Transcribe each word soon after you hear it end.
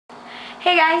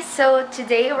Hey guys, so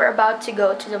today we're about to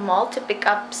go to the mall to pick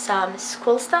up some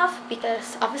school stuff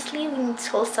because obviously we need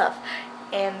school stuff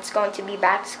and it's going to be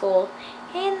back to school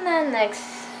in the next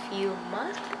few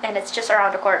months and it's just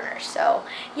around the corner. So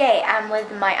yay, I'm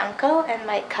with my uncle and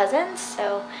my cousins,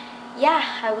 so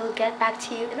yeah, I will get back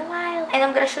to you in a while and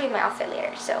I'm gonna show you my outfit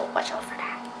later, so watch out for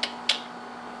that.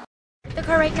 The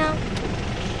car right now.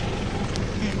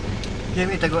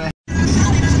 Jamie, tago.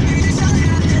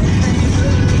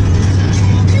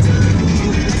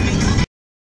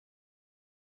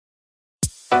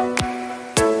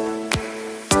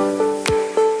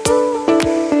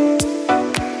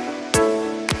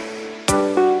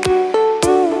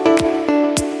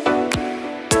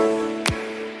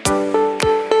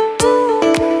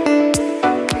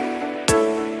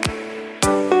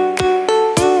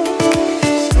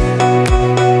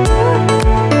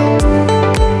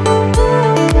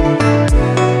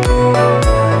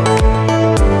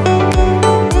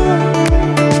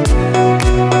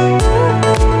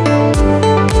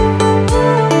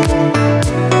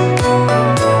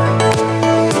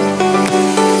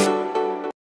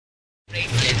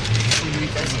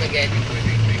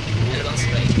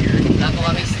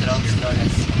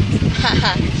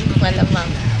 Haha, malamang.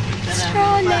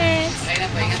 Strawless.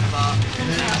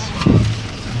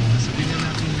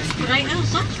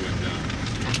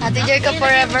 Ate Joy ka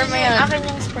forever mo yun. Akin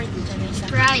yung Sprite dito.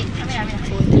 Sprite.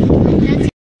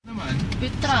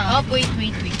 Oh, wait.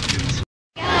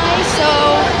 Guys, so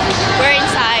we're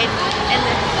inside and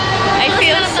I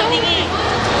feel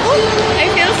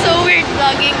so weird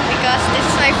vlogging because this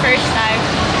is my first time.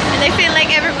 I feel like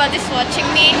everybody's watching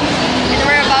me and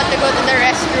we're about to go to the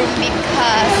restroom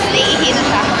because naiihi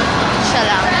na siya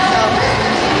lang. So,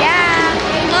 yeah.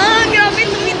 Grabe,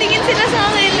 tumitingin sila sa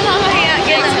akin. Nakakahiya.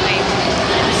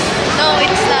 No,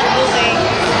 it's not okay.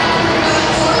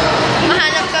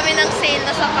 Mahanap kami ng sale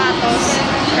na sapatos,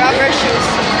 rubber shoes.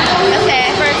 Kasi,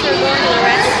 first we're going to the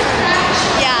restroom.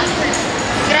 Yeah.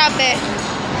 Grabe.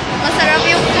 Masarap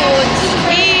yung food.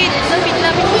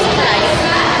 Lapit mo sa tayo.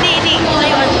 Hindi ko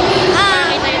ngayon.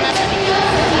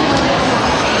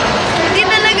 Hindi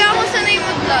talaga ako sanay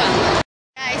mag-vlog.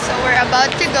 Guys, so we're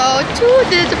about to go to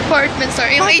the department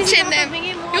store. Yung H&M.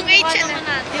 Yung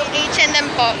H&M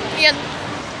po. Yan.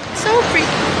 So pretty.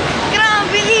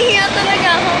 Grabe, nihiya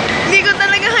talaga ako. Hindi ko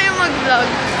talaga kaya mag-vlog.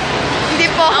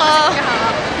 Hindi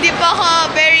po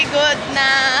ako very good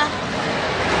na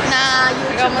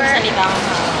YouTuber.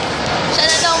 Siya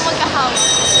na daw magkahawak.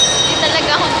 Hindi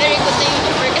talaga ako very good na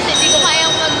YouTuber kasi hindi ko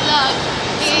kayang mag-vlog.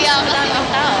 Hihiya ako kasi ang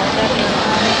tao.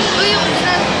 Uy, yung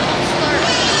store.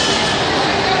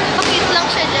 Pakit lang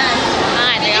siya dyan.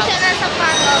 Hindi siya nasa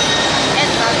patos.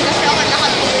 And bag. Kasi ako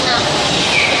nakabili na ako.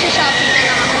 Mag-shopping na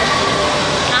lang ako.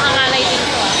 Nakakalay din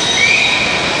ko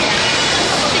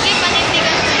Sige,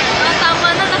 panindigan ko yan.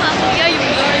 Tama na, nakakuya yung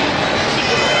Lord.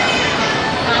 Sige.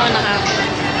 Oo,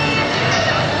 nakakuya.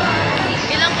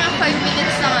 Ilang nga 5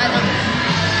 minutes lang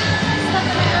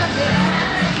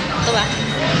Ito ba?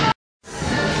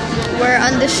 We're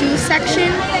on the shoe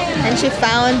section and she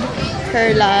found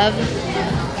her love.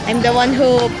 I'm the one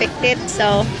who picked it,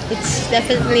 so it's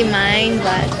definitely mine,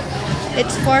 but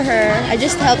it's for her. I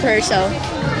just helped her, so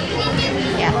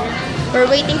yeah. We're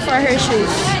waiting for her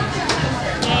shoes.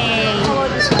 Yay.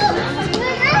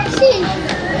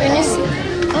 Can you see?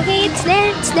 Okay, it's there.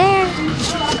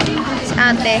 Si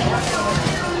ate.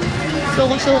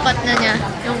 Sukat na niya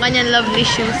yung kanyang lovely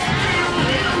shoes.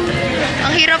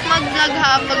 Ang hirap mag-vlog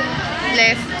ha pag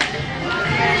left.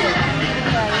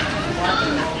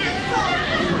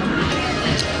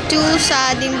 Too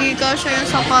sad, hindi kasha yung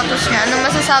sapatos niya. Anong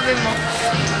masasabi mo?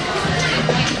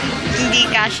 Hindi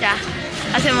kasha.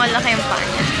 Kasi malaki yung paa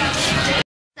niya.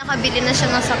 Nakabili na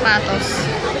siya ng sapatos.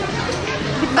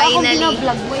 Finally.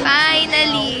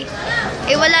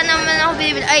 Eh, wala naman ako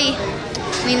binibili. Ay,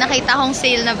 may nakita akong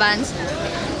sale na Vans.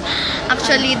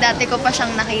 Actually, dati ko pa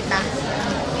siyang nakita.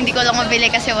 Hindi ko lang mabili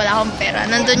kasi wala akong pera.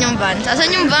 Nandun yung Vans.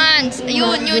 Asan yung Vans?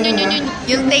 Ayun. Yung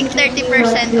take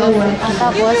 30% off.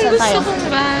 Tapos, saan tayo? Gusto kong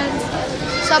Vans.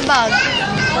 Sa bag.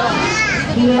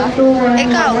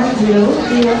 Ikaw.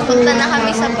 Punta na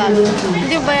kami sa bag.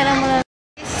 Hindi ba yan ang mga...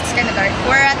 It's kind of dark.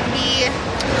 We're at the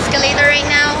escalator right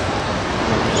now.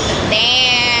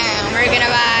 Damn! We're gonna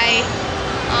buy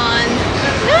on...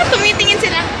 tumitingin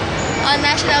sila. On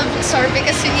National Bookstore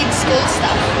because we need school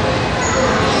stuff.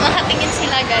 Nakatingin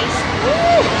sila, guys.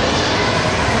 Woo!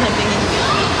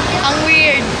 Ang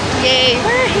weird. Yay.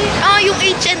 Yung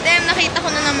H&M. Nakita ko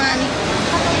na naman.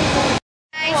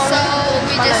 Guys, so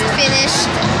we just finished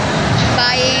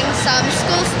buying some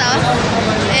school stuff.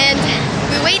 And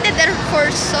we waited there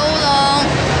for so long.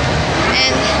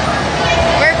 And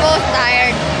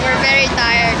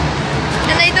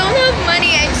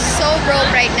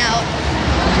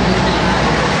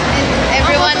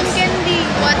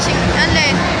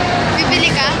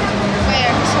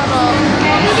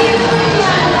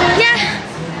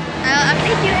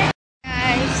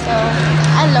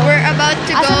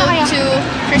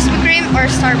or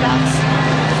Starbucks?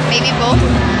 Maybe both?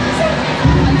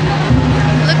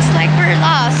 Looks like we're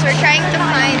lost. We're trying to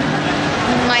find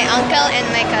my uncle and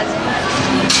my cousin.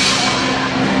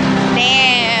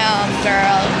 Damn,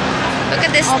 girl. Look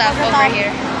at this stuff over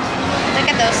here. Look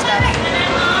at those stuff.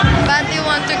 Badly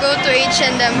want to go to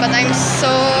H&M, but I'm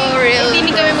so real.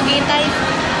 Hindi kami maghihintay.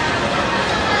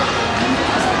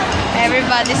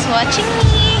 Everybody's watching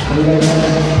me.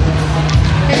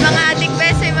 May mga adik,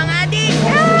 bes. May mga adik.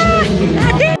 Ah!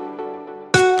 Adik!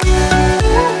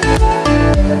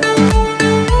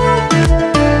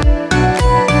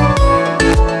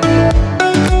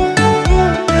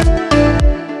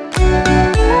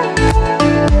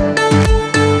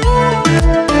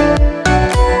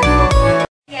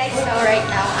 Guys, so right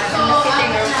now I'm in the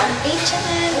fitting room of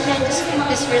H&M and this group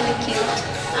is really cute.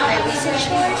 My recent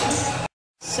shorts.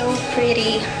 So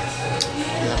pretty.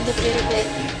 Love the pretty bit.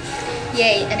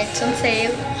 Yay, and it's on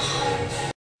sale.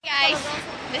 Guys,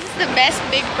 this is the best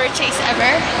big purchase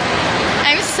ever.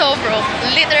 I'm so broke.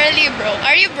 Literally broke.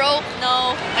 Are you broke?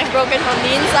 No, I'm broken from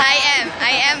the inside.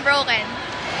 I am broken.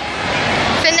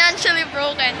 Financially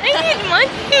broken. I need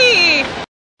money.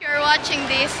 If you're watching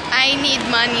this, I need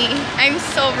money. I'm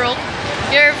so broke.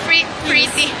 Your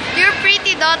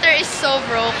pretty daughter is so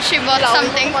broke. She bought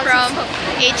something from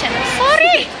H&M.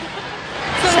 Sorry!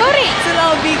 Sorry!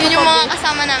 Yun yung mga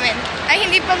kasama namin. Ay,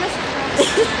 hindi pa mas...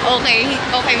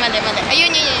 Okay, mali.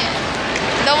 Ayun.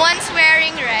 The one's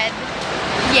wearing red.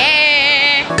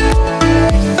 Yeah!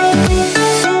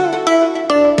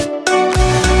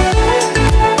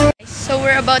 So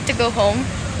we're about to go home.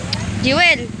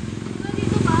 Jewel,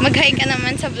 mag-hi ka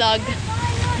naman sa vlog.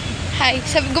 Hi.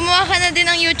 Gumawa ka na din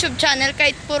ng YouTube channel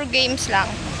kahit puro games lang.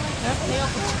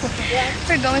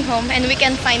 We're going home and we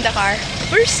can find the car.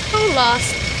 We're so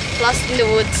lost in the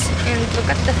woods. And look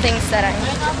at the things that I'm...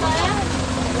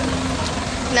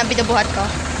 Nabidabuhat ko.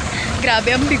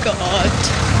 Grabe, ang bigot.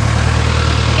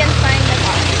 We can find the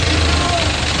car.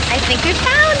 I think we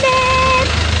found it!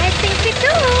 I think we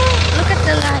do! Look at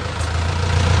the light.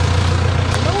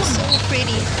 So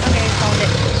pretty. Okay, I found it.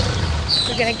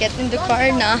 We're gonna get in the car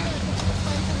na.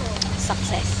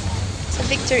 Success. It's a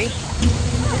victory.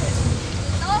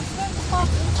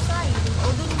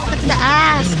 Look at the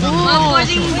ass. Ooh,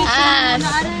 ass.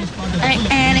 An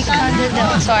anaconda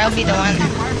though. So I'll be the one.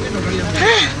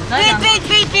 Wait,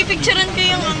 picturean ko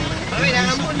yung...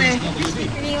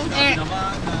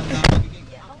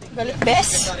 Galit,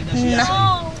 bes?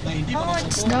 No. Oh,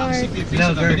 it's dark.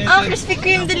 Oh, Krispy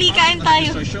Kreme, dali, kain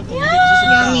tayo.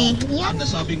 Yummy.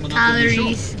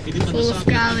 Calories. Full of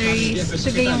calories.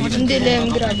 Ang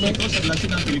dilim, grabe.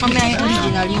 Mamaya yung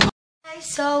original yung...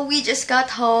 So we just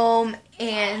got home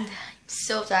and I'm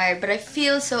so tired, but I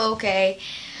feel so okay.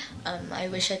 I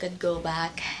wish I could go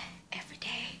back every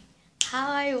day.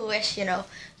 How I wish, you know.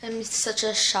 I'm such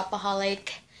a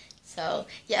shopaholic. So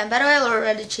yeah, and by the way, I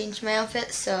already changed my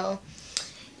outfit. So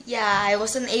yeah, I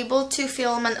wasn't able to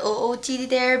film an OOTD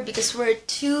there because we're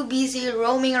too busy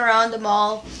roaming around the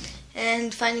mall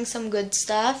and finding some good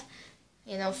stuff,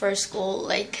 you know, for school.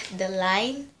 Like the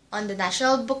line on the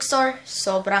National Bookstore,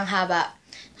 sobrang haba.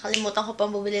 Nakalimutan ko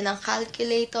pang bumili ng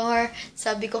calculator.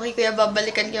 Sabi ko kay Kuya,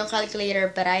 babalikan ko yung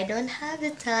calculator, but I don't have the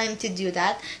time to do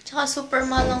that. Tsaka super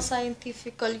mahal ang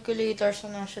scientific calculator sa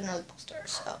National Bookstore.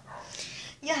 So,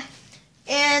 yeah.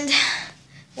 And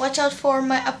watch out for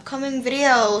my upcoming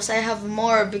videos. I have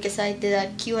more because I did a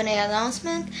Q&A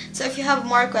announcement. So if you have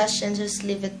more questions, just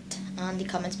leave it on the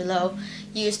comments below.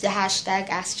 Use the hashtag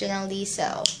AskJanelle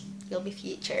so you'll be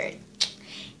featured.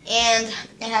 And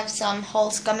I have some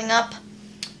hauls coming up.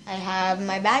 I have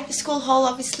my back to school haul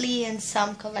obviously and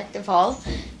some collective haul.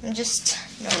 I'm just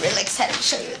really excited to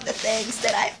show you the things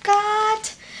that I've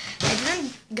got. I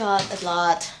didn't got a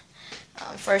lot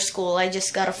for school. I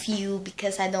just got a few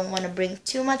because I don't want to bring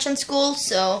too much in school.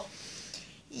 So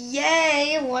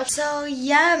yay! So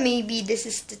yeah, maybe this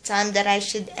is the time that I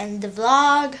should end the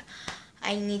vlog.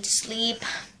 I need to sleep.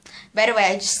 By the way,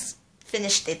 I just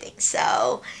finished eating.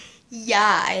 So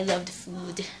yeah, I love the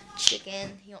food.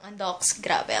 Chicken, yung andoks,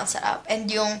 grabe, ang sarap. And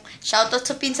yung shoutout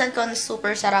sa pinsan ko na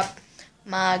super sarap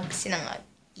magsinangag.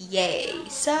 Yay!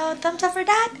 So, thumbs up for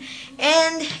that.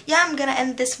 And yeah, I'm gonna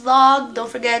end this vlog.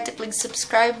 Don't forget to click the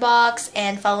subscribe box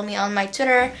and follow me on my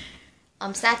Twitter,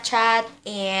 Snapchat,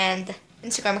 and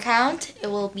Instagram account. It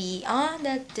will be on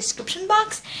the description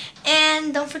box.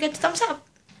 And don't forget to thumbs up.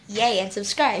 Yay! And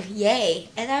subscribe. Yay!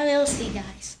 And I will see you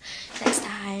guys next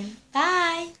time. Bye!